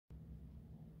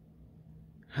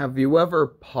Have you ever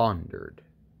pondered,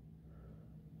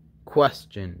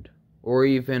 questioned, or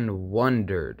even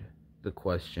wondered the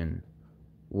question,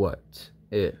 what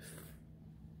if?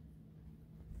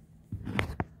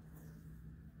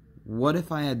 What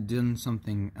if I had done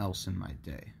something else in my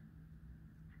day?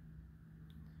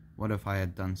 What if I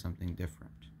had done something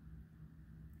different?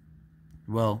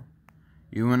 Well,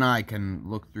 you and I can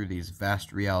look through these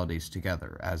vast realities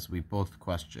together as we both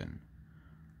question,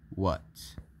 what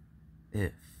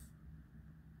if?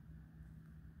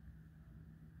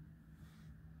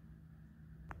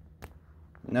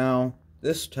 Now,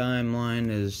 this timeline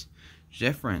is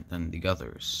different than the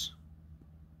others,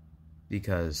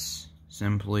 because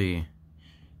simply,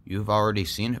 you've already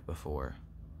seen it before.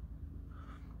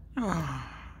 Oh,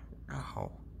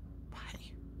 no. My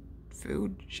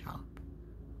food shop.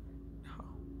 No.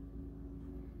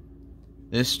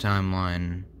 This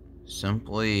timeline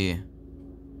simply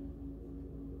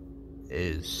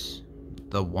is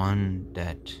the one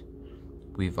that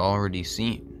we've already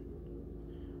seen,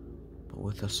 but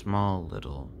with a small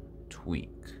little tweak,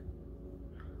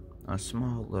 a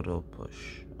small little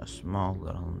push, a small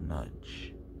little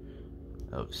nudge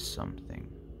of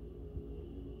something.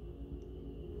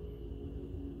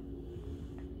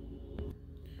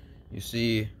 You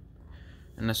see,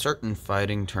 in a certain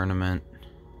fighting tournament,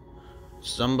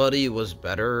 somebody was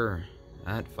better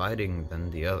at fighting than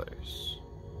the others.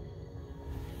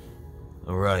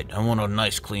 Alright, I want a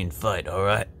nice clean fight,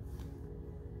 alright?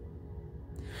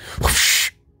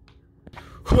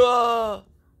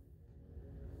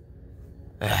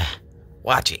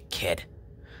 Watch it, kid.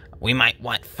 We might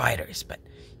want fighters, but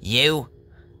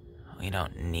we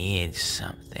don't need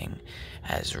something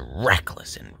as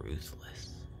reckless and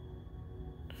ruthless.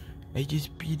 I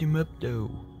just beat him up, though.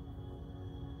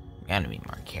 We gotta be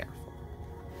more careful.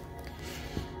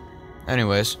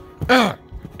 Anyways.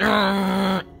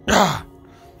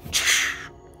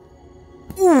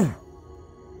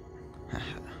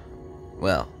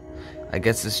 Well, I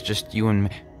guess it's just you and me.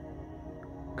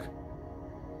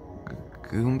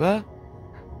 Goomba?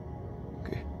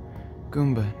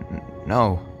 Goomba,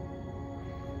 no.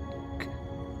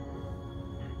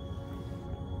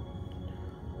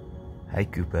 Hi,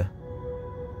 Goomba.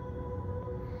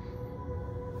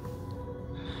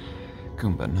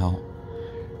 Goomba, no.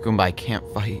 Goomba, I can't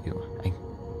fight you.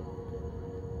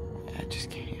 I just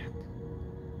can't.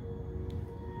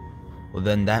 Well,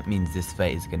 then that means this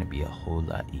fight is gonna be a whole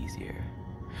lot easier.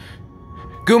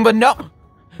 Goomba, no!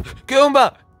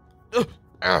 Goomba!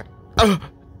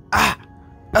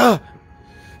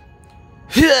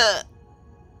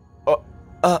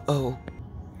 Uh-oh.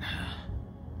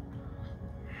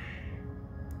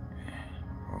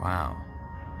 Wow.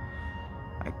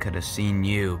 I could have seen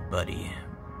you, buddy,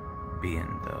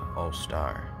 being the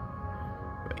all-star.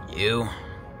 But you're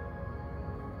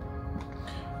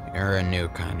a new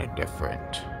kind of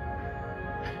different.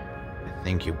 I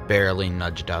think you barely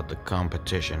nudged out the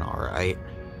competition, alright?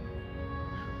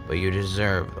 But you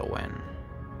deserve the win.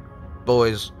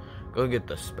 Boys, go get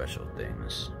the special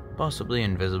things. Possibly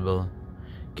invisible.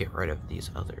 Get rid of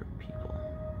these other people.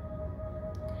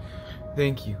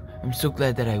 Thank you. I'm so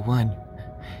glad that I won.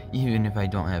 Even if I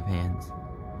don't have hands.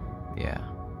 Yeah.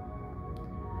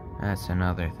 That's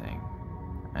another thing.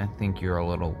 I think you're a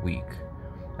little weak.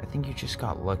 I think you just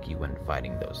got lucky when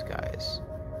fighting those guys.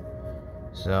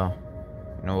 So,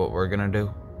 you know what we're gonna do?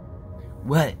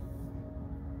 What?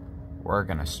 We're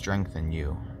gonna strengthen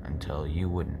you until you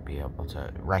wouldn't be able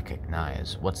to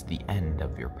recognize what's the end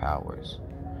of your powers.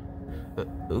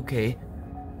 Okay.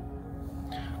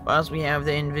 Whilst we have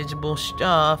the invisible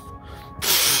stuff.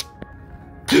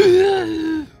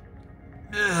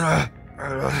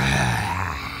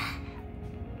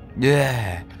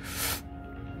 Yeah.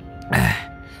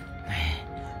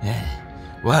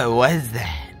 What was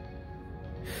that?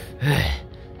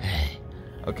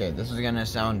 Okay, this is gonna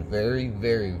sound very,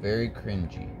 very, very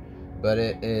cringy, but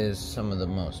it is some of the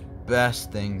most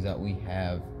best things that we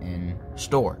have in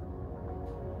store.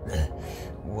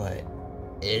 What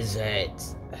is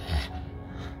it?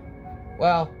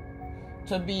 Well,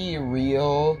 to be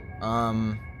real,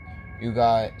 you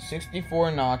got 64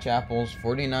 notch apples,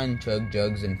 49 chug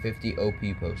jugs, and 50 OP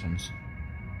potions.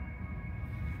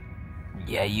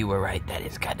 Yeah, you were right. That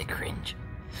is kind of cringe.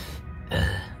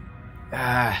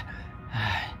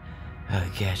 Oh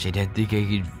gosh, I don't think I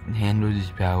could handle this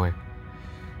power.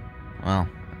 Well,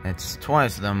 it's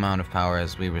twice the amount of power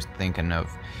as we were thinking of,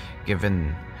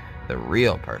 given the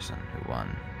real person who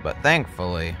won. But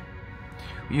thankfully,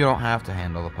 you don't have to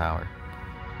handle the power.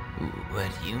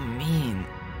 What do you mean?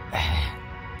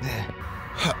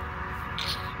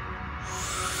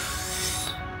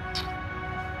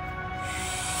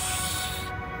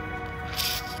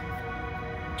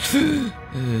 I'm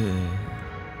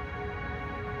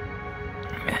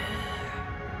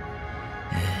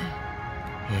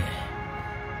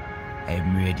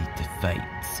ready to fight,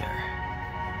 sir.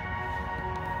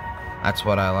 That's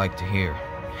what I like to hear.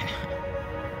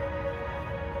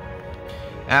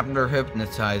 After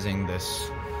hypnotizing this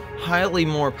highly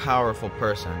more powerful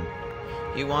person,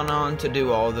 he went on to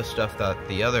do all the stuff that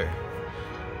the other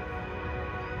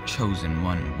chosen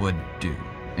one would do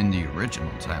in the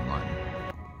original timeline.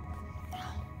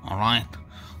 Alright,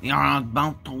 we are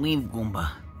about to leave,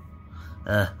 Goomba.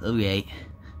 Alright.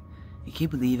 I can't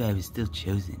believe I was still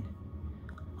chosen.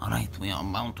 Alright, we are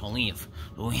about to leave.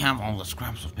 Do we have all the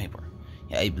scraps of paper?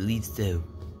 Yeah, I believe so.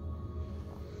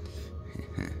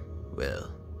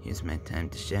 Well, here's my time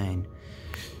to shine.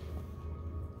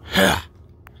 Ha!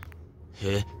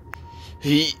 Ha!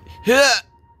 He! Ha!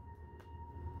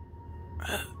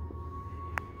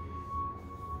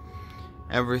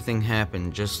 Everything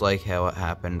happened just like how it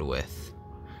happened with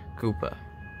Koopa.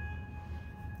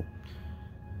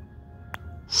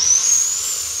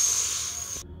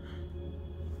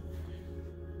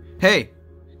 Hey,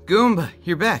 Goomba,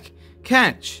 you're back.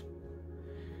 Catch.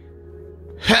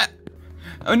 Ha!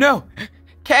 Oh no!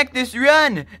 Cactus,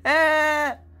 run!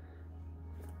 Ah!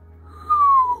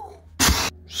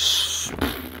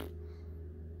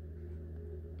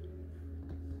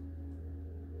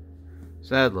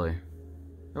 Sadly,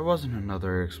 there wasn't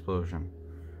another explosion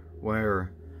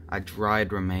where a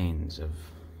dried remains of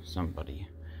somebody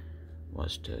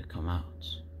was to come out.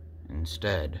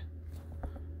 Instead,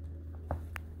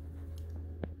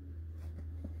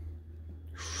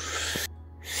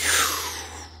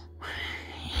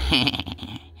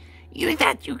 You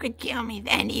thought you could kill me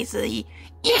that easily?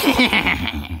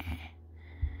 I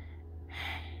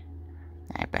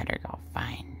better go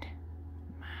find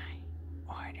my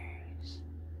orders.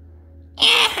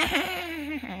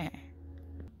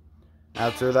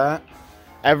 after that,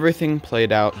 everything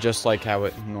played out just like how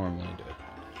it normally did.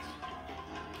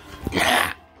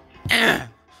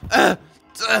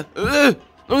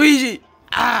 Luigi!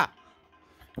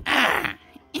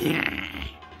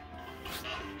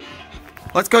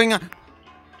 What's going on?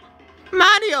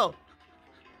 Mario!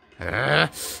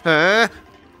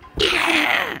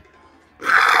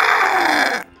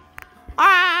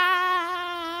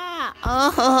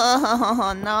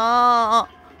 Oh no!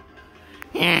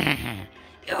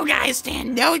 You guys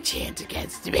stand no chance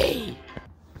against me.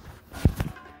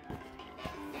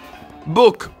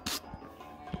 Book!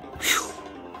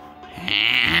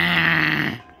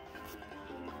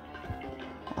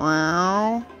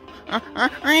 Well.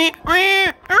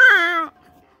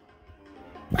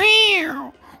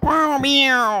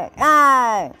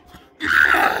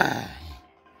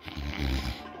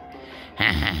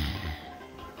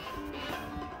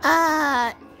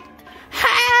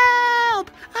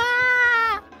 Help!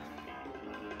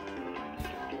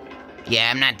 Yeah,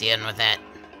 I'm not dealing with that.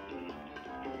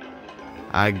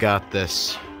 I got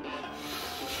this.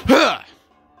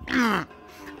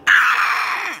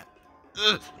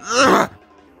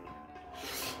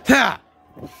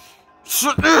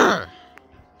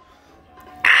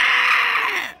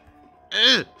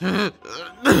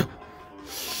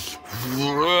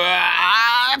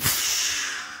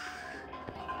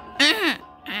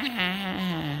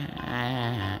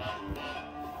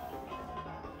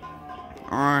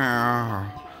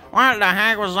 What the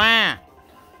heck was that?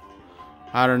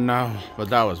 I don't know, but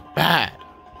that was bad.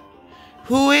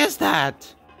 Who is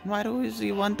that? Why does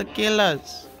he want to kill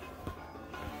us?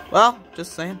 Well,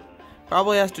 just saying.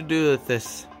 Probably has to do with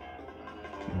this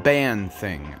band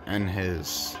thing in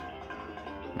his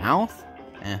mouth?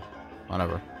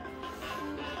 Whatever.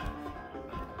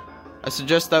 I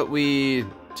suggest that we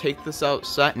take this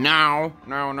outside. No.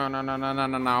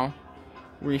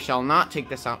 We shall not take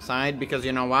this outside because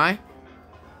you know why?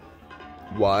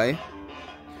 Why?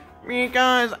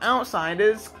 Because outside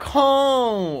is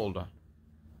cold.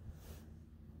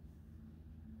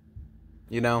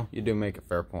 You know, you do make a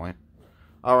fair point.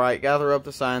 Alright, gather up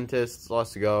the scientists.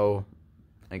 Let's go.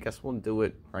 I guess we'll do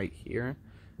it right here.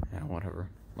 Yeah, whatever.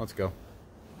 Let's go.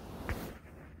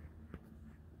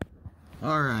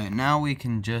 Alright, now we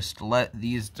can just let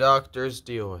these doctors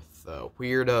deal with the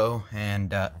weirdo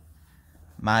and,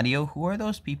 Mario, who are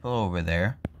those people over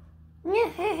there?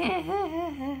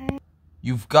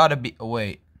 You've got to be... Oh,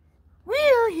 wait.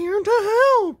 We're here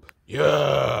to help!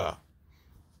 Yeah.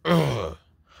 Ugh.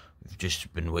 We've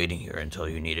just been waiting here until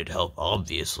you needed help,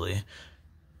 obviously.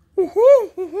 Yeah,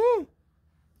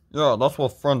 that's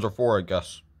what friends are for, I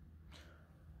guess.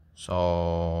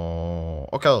 So...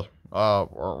 Okay,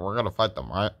 we're gonna fight them,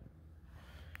 right?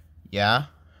 Yeah?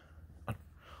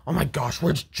 Oh my gosh,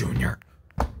 where's Junior?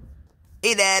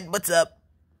 Hey, Dad, what's up?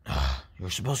 You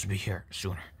were supposed to be here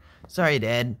sooner. Sorry,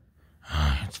 Dad.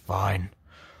 It's fine.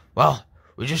 Well,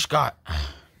 we just got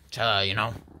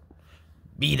to,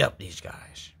 beat up these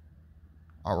guys.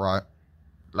 Alright,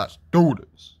 let's do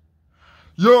this.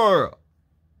 Yeah!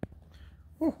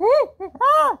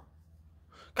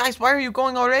 Guys, why are you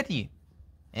going already?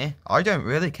 I don't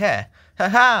really care.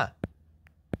 Haha!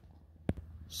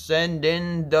 Send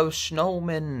in the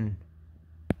snowman.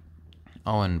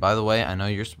 Oh, and by the way, I know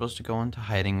you're supposed to go into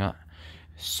hiding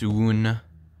soon,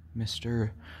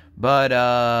 mister. But,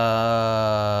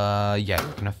 yeah,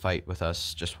 you're gonna fight with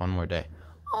us just one more day.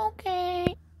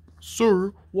 Okay.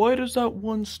 Sir, why does that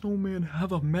one snowman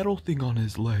have a metal thing on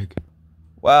his leg?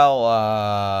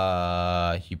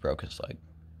 Well, he broke his leg.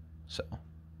 So,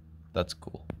 that's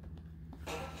cool.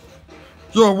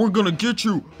 Yeah, we're gonna get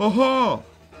you. Haha.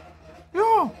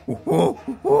 Yeah.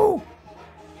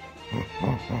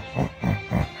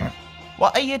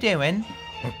 What are you doing?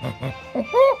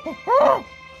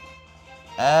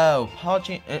 Oh,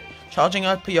 charging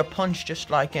up your punch just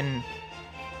like in...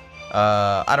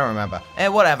 I don't remember.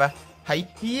 Whatever. Hey,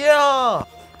 yeah!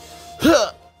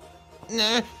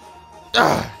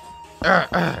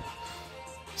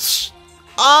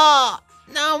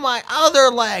 Now my other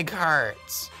leg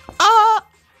hurts.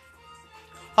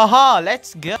 Haha,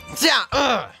 let's go.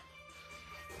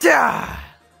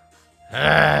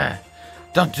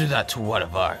 Don't do that to one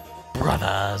of our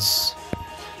brothers.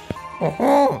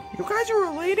 You guys are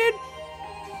related?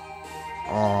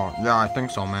 Yeah, I think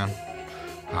so, man.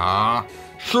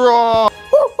 Sure.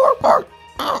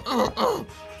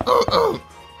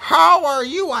 How are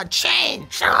you a chain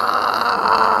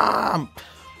chomp?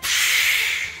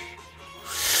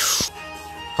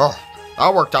 Oh,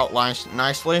 that worked out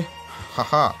nicely.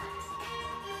 Haha.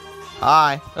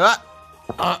 Hi.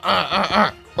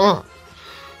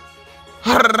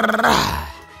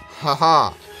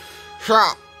 Haha.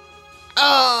 Shot.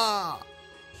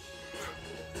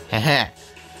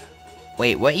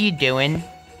 Wait, what are you doing?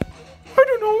 I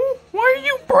don't know. Why are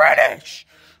you British?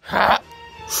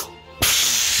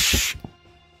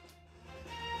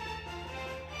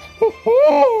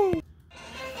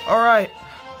 Alright.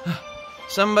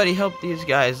 Somebody help these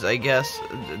guys, I guess.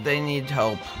 They need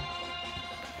help.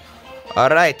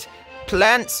 Alright.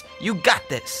 Plants, you got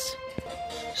this.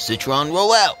 Citron,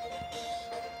 roll out.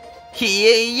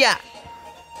 Yeah.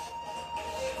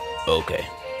 Okay.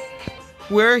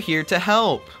 We're here to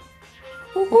help.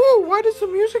 Why does the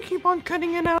music keep on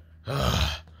cutting in out?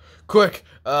 Quick,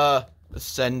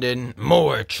 send in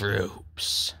more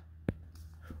troops.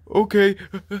 Okay.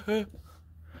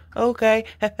 Okay.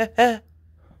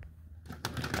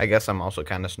 I guess I'm also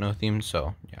kind of snow themed,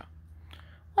 so yeah.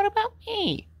 What about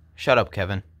me? Shut up,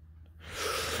 Kevin.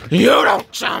 You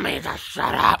don't tell me to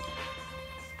shut up.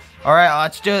 Alright,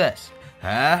 let's do this.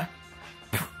 Huh?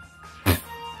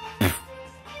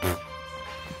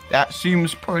 That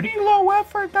seems pretty low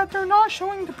effort that they're not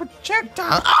showing the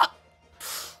projectile.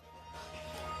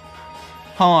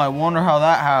 Huh, I wonder how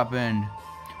that happened.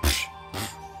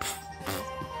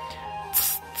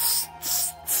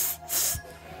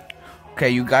 Okay,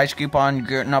 you guys keep on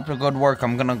getting up to good work.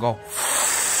 I'm gonna go.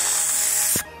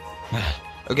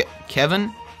 Okay,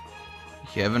 Kevin?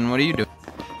 Kevin, what are you doing?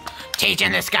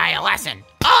 Teaching this guy a lesson.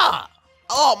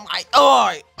 Oh, my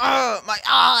eye. My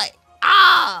eye.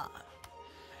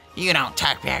 You don't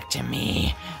talk back to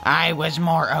me. I was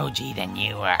more OG than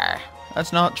you were.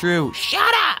 That's not true.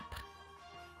 Shut up.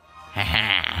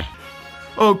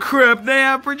 Oh crap, they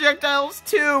have projectiles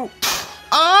too.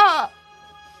 I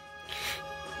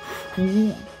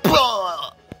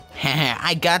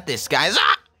got this, guys.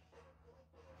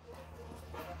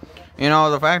 You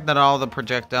know, the fact that all the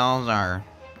projectiles are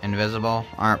invisible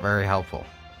aren't very helpful.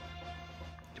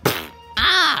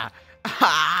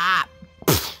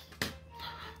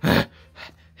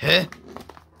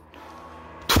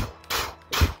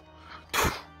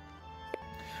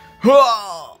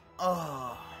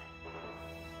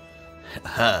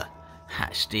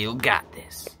 I still got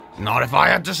this. Not if I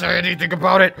had to say anything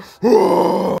about it.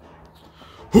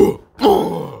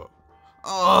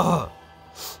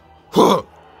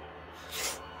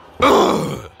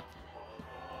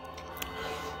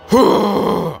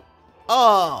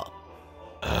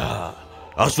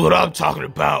 That's what I'm talking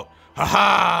about.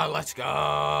 Haha, let's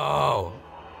go.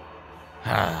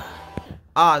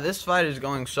 This fight is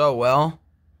going so well.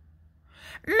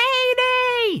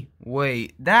 Mayday!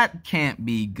 Wait, that can't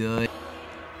be good.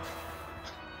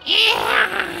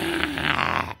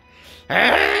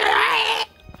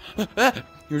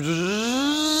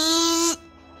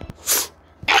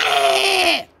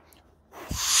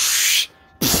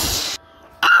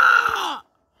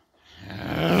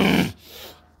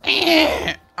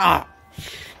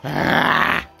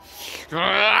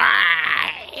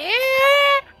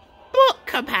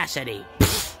 capacity.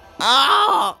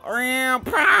 Oh,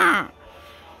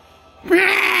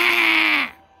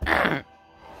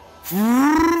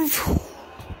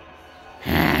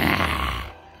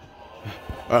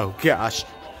 oh gosh.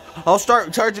 I'll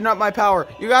start charging up my power.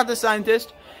 You got this,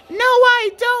 scientist? No, I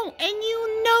don't, and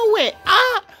you know it.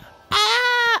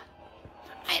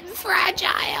 I'm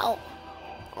fragile.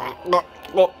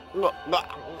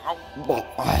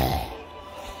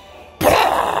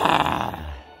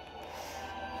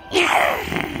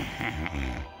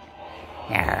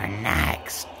 You're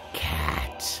next,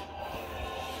 cat.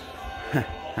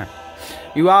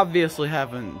 You obviously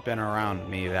haven't been around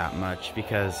me that much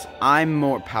because I'm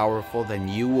more powerful than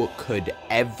you could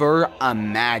ever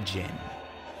imagine.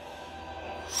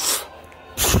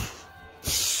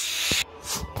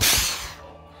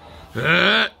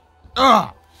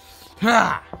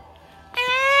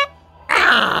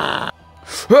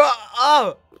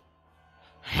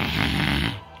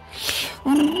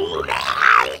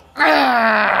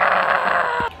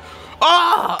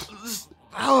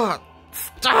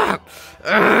 Stop!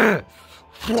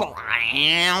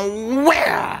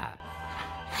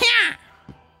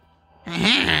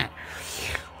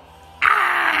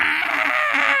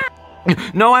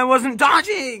 No, I wasn't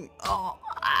dodging!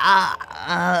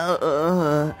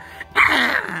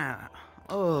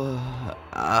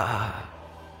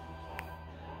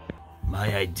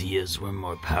 My ideas were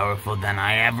more powerful than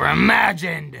I ever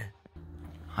imagined.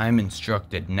 I'm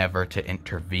instructed never to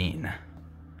intervene.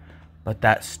 But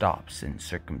that stops in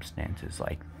circumstances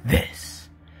like this.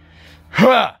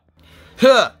 Ha!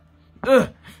 Ha!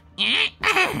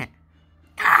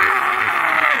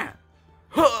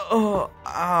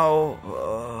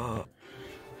 Ow.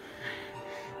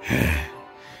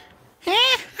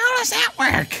 How does that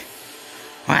work?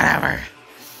 Whatever.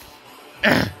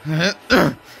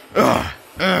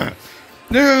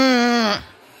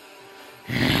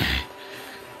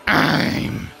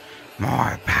 I'm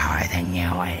more power than you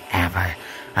would ever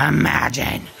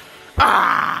imagine.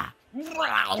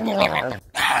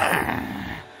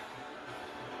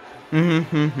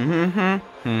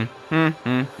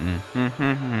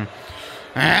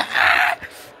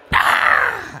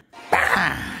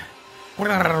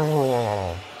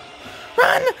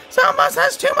 Run! Zambas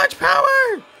has too much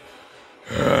power!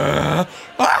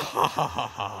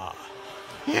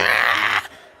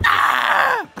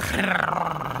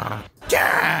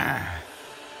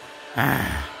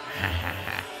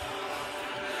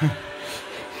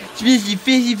 Fishy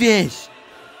fish!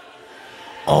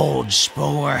 Old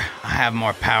Spore, I have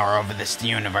more power over this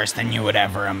universe than you would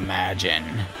ever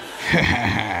imagine.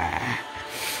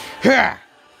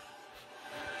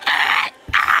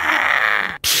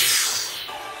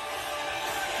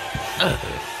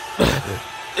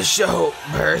 Show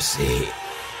mercy.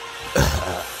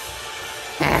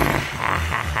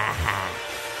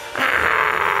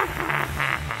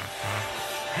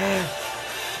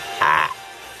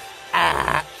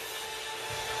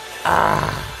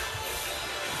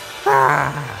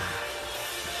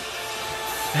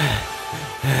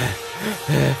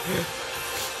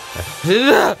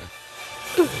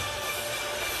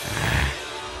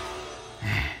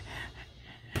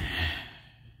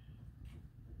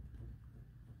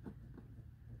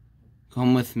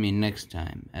 Come with me next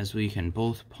time as we can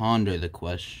both ponder the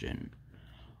question,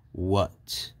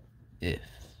 what if?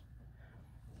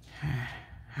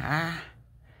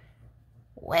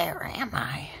 Where am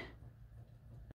I?